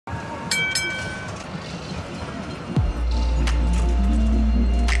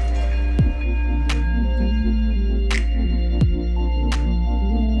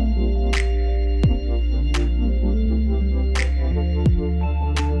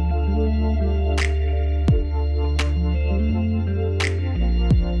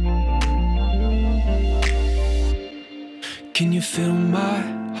Can you feel my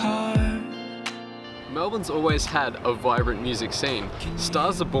heart? Melbourne's always had a vibrant music scene.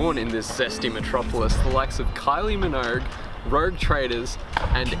 Stars are born in this zesty metropolis, the likes of Kylie Minogue, Rogue Traders,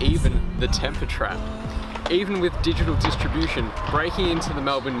 and even the Temper Trap. Even with digital distribution, breaking into the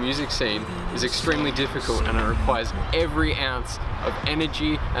Melbourne music scene is extremely difficult, and it requires every ounce of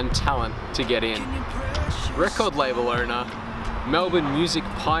energy and talent to get in. Record label owner, Melbourne music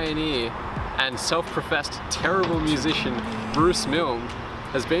pioneer, and self-professed terrible musician Bruce Milne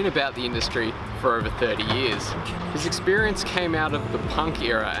has been about the industry for over 30 years. His experience came out of the punk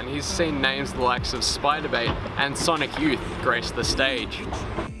era, and he's seen names the likes of Spiderbait and Sonic Youth grace the stage.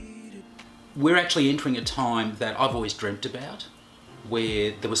 We're actually entering a time that I've always dreamt about,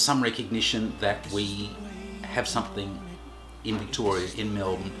 where there was some recognition that we have something in Victoria, in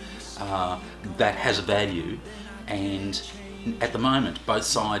Melbourne, that has a value, and at the moment both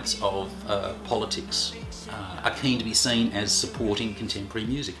sides of politics are keen to be seen as supporting contemporary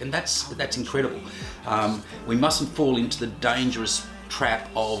music, and that's incredible. We mustn't fall into the dangerous trap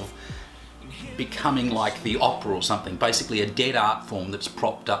of becoming like the opera or something, basically a dead art form that's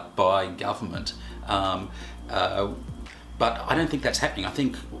propped up by government. But I don't think that's happening. I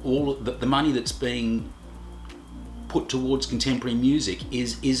think all the money that's being put towards contemporary music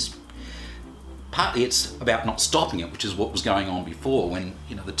is partly it's about not stopping it, which is what was going on before when,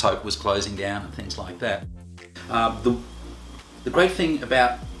 you know, the Tote was closing down and things like that. The great thing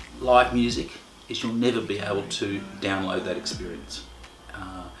about live music is you'll never be able to download that experience.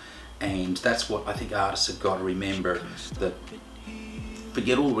 And that's what I think artists have got to remember, that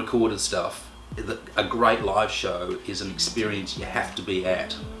forget all recorded stuff, that a great live show is an experience you have to be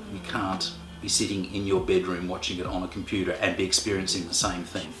at. You can't be sitting in your bedroom watching it on a computer and be experiencing the same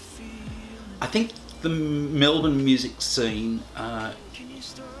thing. I think the Melbourne music scene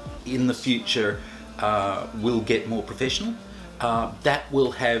in the future will get more professional. That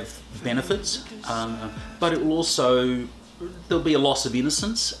will have benefits, but it will also, there'll be a loss of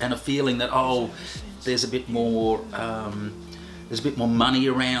innocence and a feeling that, oh, there's a bit more money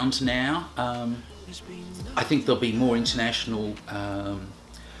around now. I think there'll be more international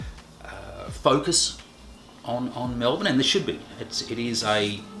focus on Melbourne, and there should be. It is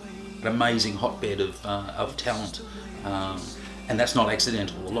an amazing hotbed of talent, and that's not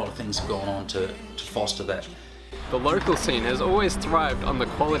accidental. A lot of things have gone on to foster that. The local scene has always thrived on the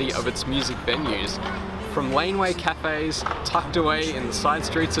quality of its music venues. From laneway cafes tucked away in the side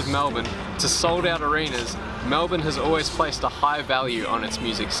streets of Melbourne to sold-out arenas, Melbourne has always placed a high value on its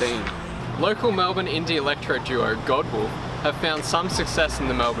music scene. Local Melbourne indie-electro duo GodWolf have found some success in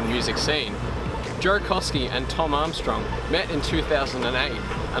the Melbourne music scene. Joe Kosky and Tom Armstrong met in 2008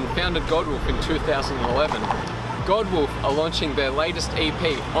 and founded GodWolf in 2011. GodWolf are launching their latest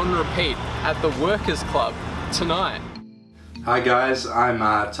EP on repeat at the Workers Club tonight. Hi guys, I'm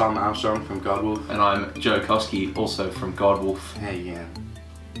Tom Armstrong from GodWolf. And I'm Joe Kosky, also from GodWolf. Hey, yeah.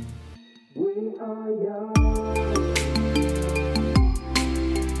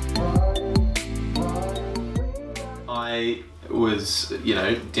 I was, you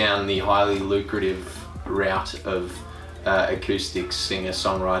know, down the highly lucrative route of acoustic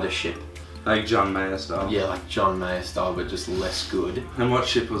singer-songwritership. Like John Mayer style? Yeah, like John Mayer style, but just less good. And what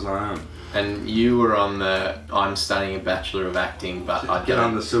ship was I on? And you were on the, I'm studying a Bachelor of Acting, but I get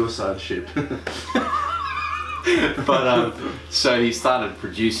on the suicide ship. But so he started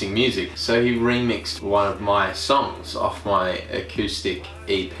producing music. So he remixed one of my songs off my acoustic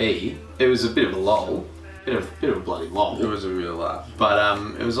EP. It was a bit of a lull, bit of a bloody lull. It was a real laugh. But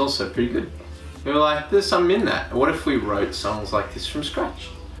it was also pretty good. We were like, there's something in that. What if we wrote songs like this from scratch?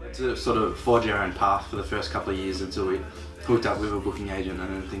 To sort of forge our own path for the first couple of years until we hooked up with a booking agent, and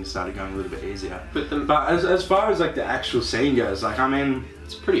then things started going a little bit easier. But as far as like the actual scene goes, like, I mean,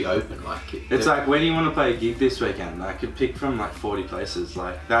 it's pretty open. Like it's like, where do you want to play a gig this weekend? I could pick from like 40 places.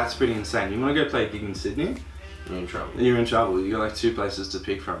 Like, that's pretty insane. You want to go play a gig in Sydney? You're in trouble. You're in trouble. You got like 2 places to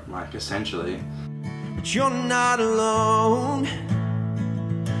pick from, like, essentially. But you're not alone.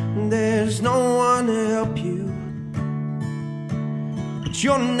 There's no one to help you. But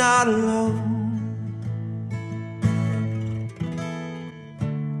you're not alone.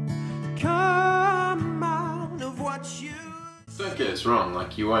 Come out of what you... Don't get us wrong,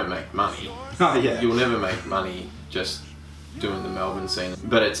 like, you won't make money. Oh yeah. You'll never make money just doing the Melbourne scene.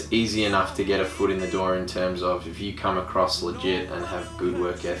 But it's easy enough to get a foot in the door in terms of if you come across legit and have good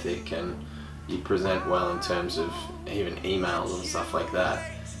work ethic and you present well in terms of even emails and stuff like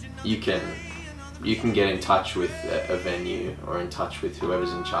that, you can get in touch with a venue or in touch with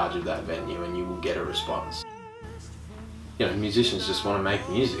whoever's in charge of that venue, and you will get a response. you know, musicians just want to make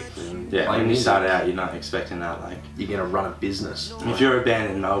music. And Yeah, play when you music. start out, you're not expecting that. Like, You're going to run a business. if you're a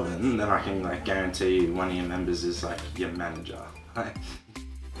band in Melbourne, then I can like guarantee you one of your members is like your manager.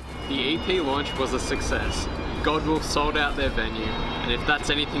 The EP launch was a success. GodWolf sold out their venue, and if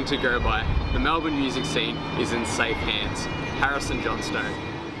that's anything to go by, the Melbourne music scene is in safe hands. Harrison Johnstone.